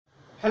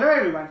Hello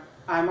everyone,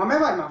 I am Ameya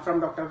Verma from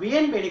Dr.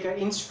 Bedekar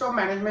Institute of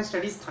Management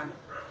Studies, Thane.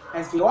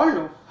 As we all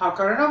know how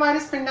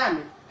coronavirus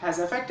pandemic has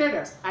affected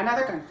us and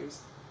other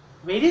countries.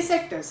 Various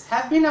sectors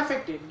have been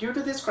affected due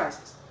to this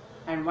crisis,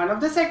 and one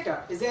of the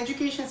sector is the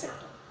education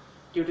sector.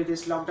 Due to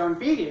this lockdown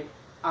period,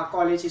 our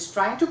college is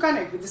trying to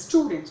connect with the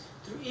students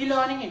through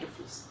e-learning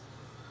interface.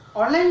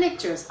 Online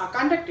lectures are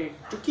conducted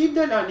to keep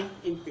the learning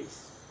in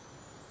pace.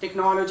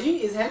 Technology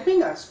is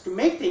helping us to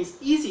make things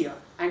easier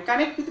and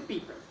connect with the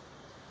people.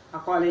 Our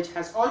college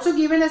has also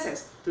given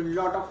access to a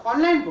lot of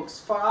online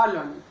books for our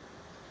learning.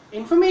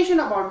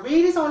 Information about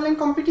various online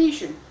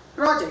competition,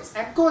 projects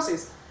and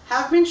courses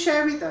have been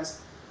shared with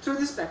us through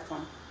this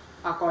platform.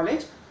 Our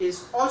college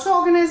is also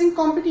organizing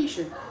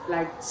competition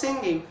like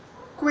singing,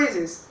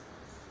 quizzes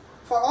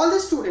for all the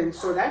students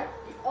so that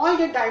we all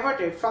get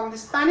diverted from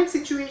this panic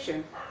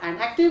situation and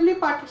actively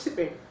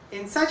participate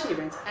in such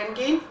events and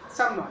gain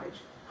some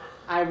knowledge.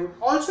 I would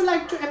also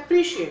like to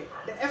appreciate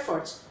the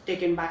efforts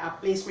taken by our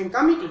placement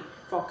committee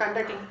for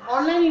conducting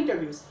online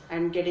interviews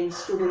and getting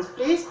students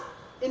placed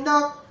in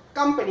the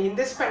company in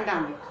this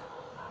pandemic.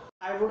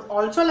 I would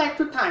also like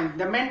to thank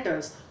the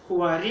mentors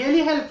who are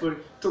really helpful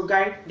to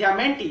guide their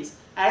mentees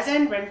as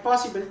and when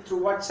possible through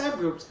WhatsApp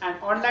groups and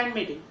online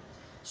meeting.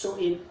 So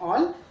in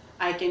all,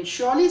 I can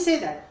surely say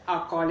that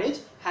our college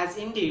has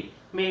indeed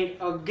made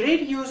a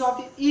great use of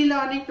the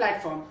e-learning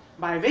platform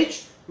by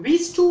which we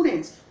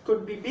students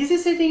could be busy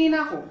sitting in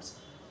our homes.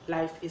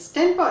 Life is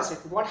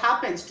 10% what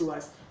happens to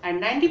us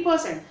and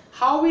 90%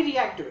 how we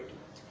react to it.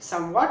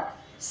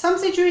 Some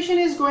situation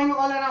is going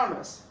all around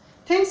us.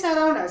 Things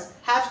around us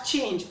have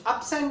changed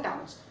ups and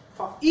downs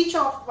for each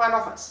of one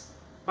of us.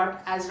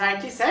 But as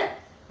rightly said,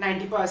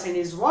 90%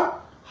 is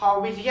how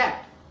we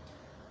react.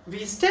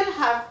 We still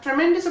have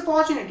tremendous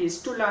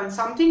opportunities to learn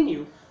something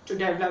new, to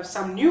develop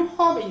some new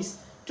hobbies,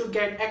 to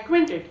get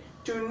acquainted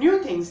to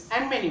new things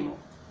and many more.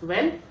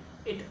 Well,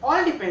 it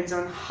all depends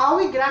on how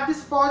we grab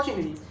this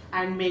opportunity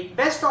and make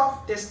best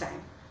of this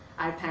time.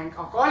 I thank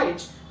our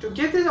college to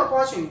give this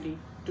opportunity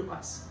to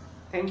us.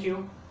 Thank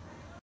you.